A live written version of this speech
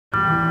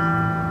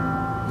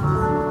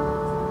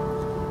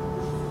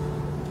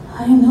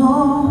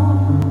know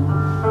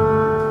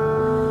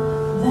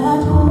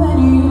that when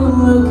you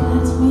look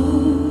at me,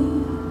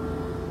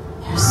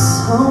 there's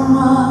so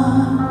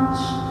much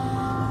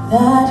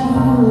that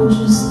you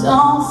just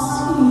don't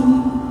see.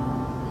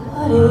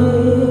 But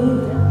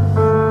if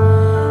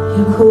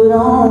you could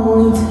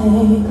only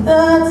take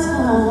the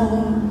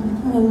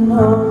time and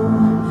know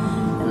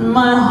in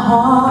my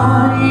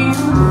heart you'd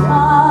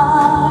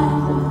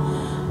find,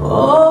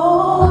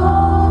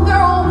 oh,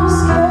 girl, I'm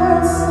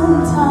scared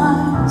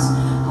sometimes,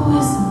 who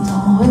isn't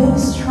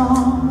always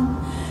strong.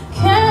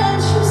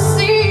 Can't you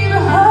see the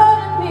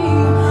hurt in me?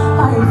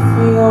 I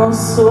feel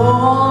so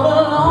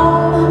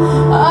alone.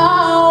 I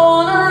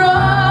wanna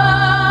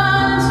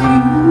run to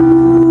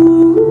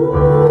you.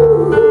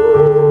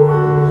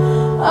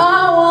 I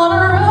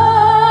wanna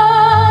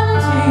run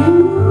to you.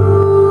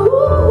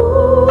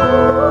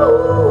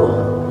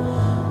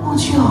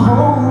 Won't you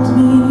hold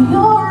me in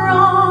your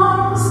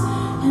arms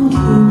and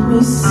keep me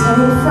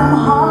safe from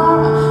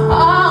harm?